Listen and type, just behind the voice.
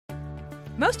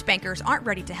Most bankers aren't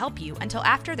ready to help you until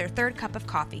after their third cup of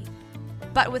coffee.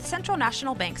 But with Central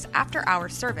National Bank's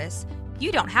after-hours service,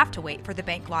 you don't have to wait for the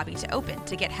bank lobby to open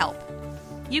to get help.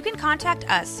 You can contact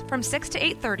us from 6 to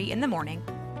 8:30 in the morning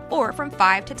or from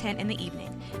 5 to 10 in the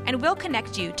evening, and we'll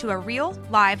connect you to a real,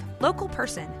 live, local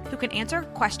person who can answer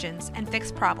questions and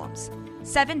fix problems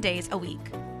 7 days a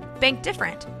week. Bank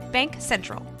different. Bank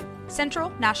Central. Central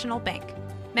National Bank.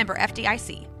 Member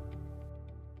FDIC.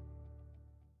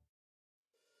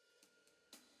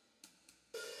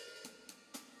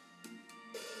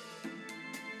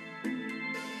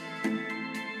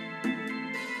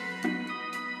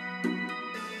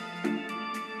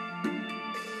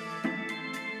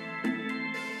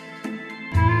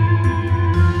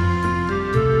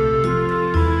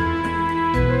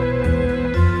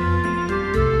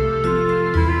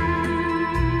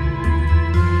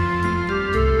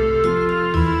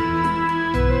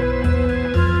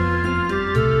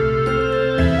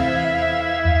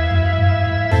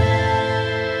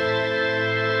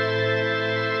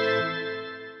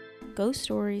 Ghost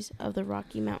Stories of the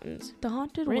Rocky Mountains. The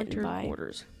Haunted Winter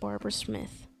Quarters. Barbara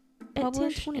Smith.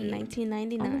 Published in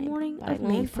 1999 on the morning of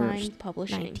May 1st,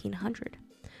 1900.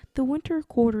 The Winter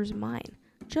Quarters mine,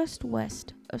 just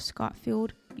west of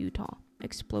Scottsfield, Utah,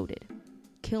 exploded,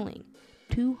 killing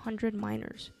 200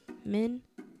 miners, men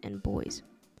and boys.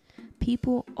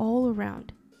 People all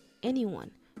around.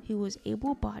 Anyone who was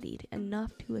able-bodied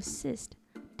enough to assist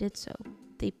did so.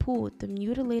 They pulled the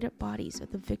mutilated bodies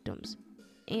of the victims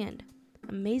and,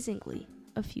 amazingly,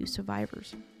 a few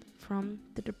survivors from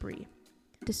the debris.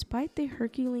 Despite the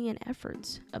Herculean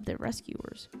efforts of the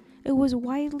rescuers, it was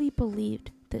widely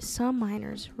believed that some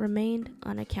miners remained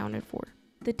unaccounted for.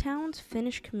 The town's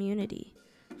Finnish community,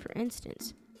 for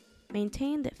instance,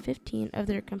 maintained that 15 of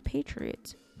their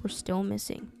compatriots were still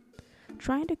missing.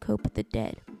 Trying to cope with the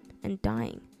dead and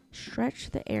dying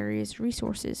stretched the area's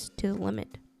resources to the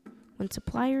limit. When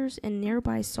suppliers in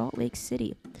nearby Salt Lake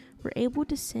City were able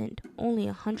to send only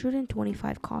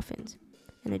 125 coffins,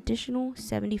 an additional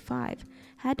 75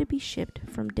 had to be shipped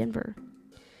from Denver.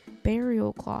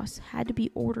 Burial cloths had to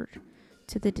be ordered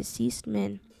to the deceased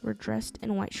men were dressed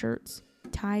in white shirts,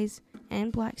 ties,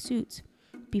 and black suits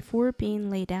before being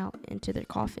laid out into their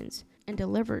coffins and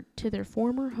delivered to their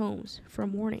former homes for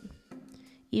mourning.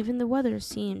 Even the weather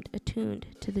seemed attuned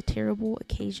to the terrible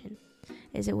occasion,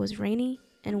 as it was rainy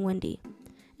and windy,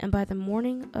 and by the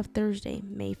morning of Thursday,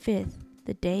 May 5th,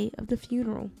 the day of the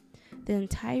funeral, the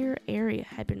entire area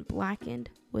had been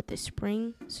blackened with the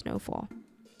spring snowfall.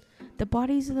 The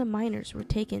bodies of the miners were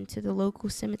taken to the local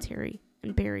cemetery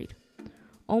and buried,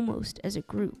 almost as a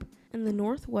group, in the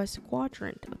northwest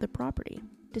quadrant of the property.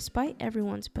 Despite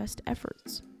everyone's best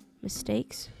efforts,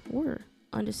 mistakes were,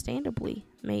 understandably,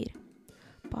 made.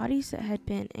 Bodies that had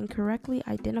been incorrectly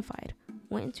identified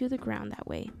went into the ground that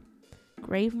way.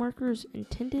 Grave markers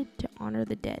intended to honor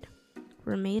the dead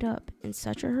were made up in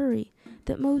such a hurry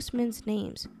that most men's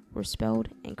names were spelled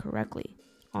incorrectly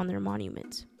on their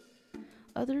monuments.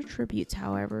 Other tributes,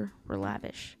 however, were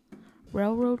lavish.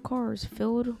 Railroad cars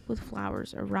filled with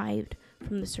flowers arrived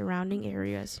from the surrounding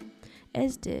areas,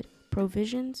 as did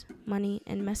provisions, money,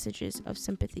 and messages of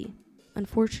sympathy.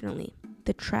 Unfortunately,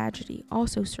 the tragedy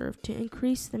also served to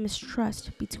increase the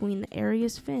mistrust between the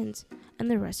area's Finns and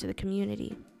the rest of the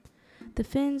community. The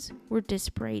Finns were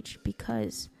disparaged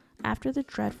because, after the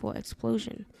dreadful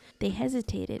explosion, they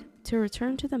hesitated to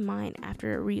return to the mine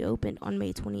after it reopened on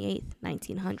May 28,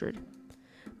 1900.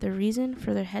 The reason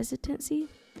for their hesitancy?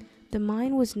 The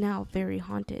mine was now very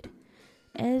haunted,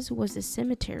 as was the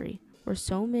cemetery where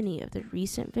so many of the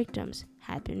recent victims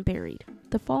had been buried.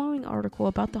 The following article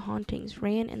about the hauntings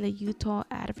ran in the Utah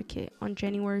Advocate on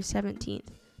January 17,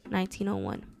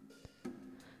 1901.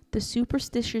 The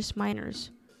superstitious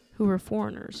miners, who were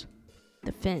foreigners,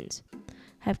 the Finns,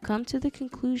 have come to the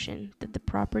conclusion that the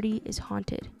property is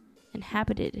haunted,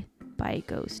 inhabited by a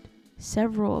ghost.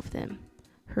 Several of them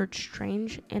heard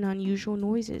strange and unusual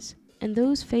noises, and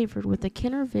those favored with a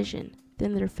keener vision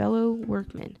than their fellow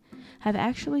workmen have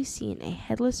actually seen a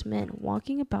headless man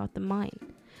walking about the mine,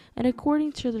 and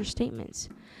according to their statements,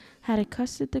 had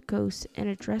accosted the ghost and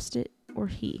addressed it or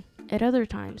he. At other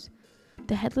times,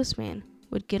 the headless man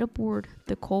would get aboard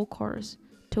the coal cars,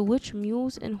 to which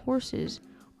mules and horses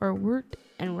are worked,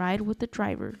 and ride with the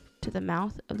driver to the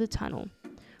mouth of the tunnel,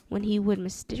 when he would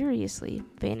mysteriously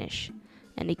vanish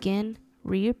and again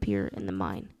reappear in the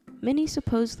mine. Many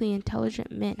supposedly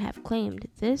intelligent men have claimed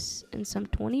this, and some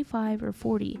 25 or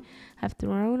 40 have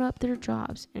thrown up their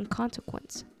jobs in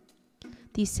consequence.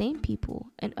 These same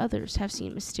people and others have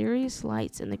seen mysterious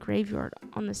lights in the graveyard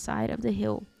on the side of the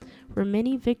hill where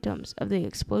many victims of the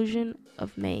explosion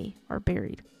of May are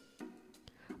buried.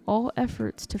 All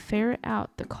efforts to ferret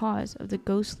out the cause of the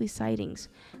ghostly sightings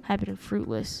have been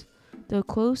fruitless, though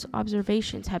close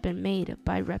observations have been made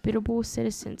by reputable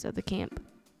citizens of the camp.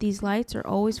 These lights are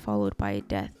always followed by a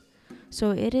death,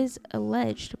 so it is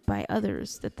alleged by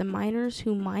others that the miners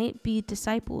who might be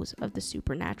disciples of the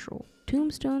supernatural.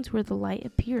 Tombstones where the light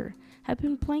appear have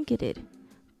been blanketed,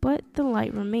 but the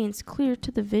light remains clear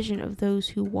to the vision of those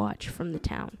who watch from the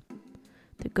town.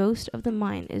 The ghost of the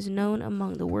mine is known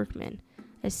among the workmen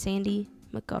as Sandy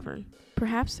McGovern.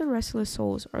 Perhaps the restless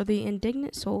souls are the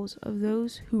indignant souls of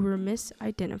those who were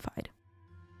misidentified.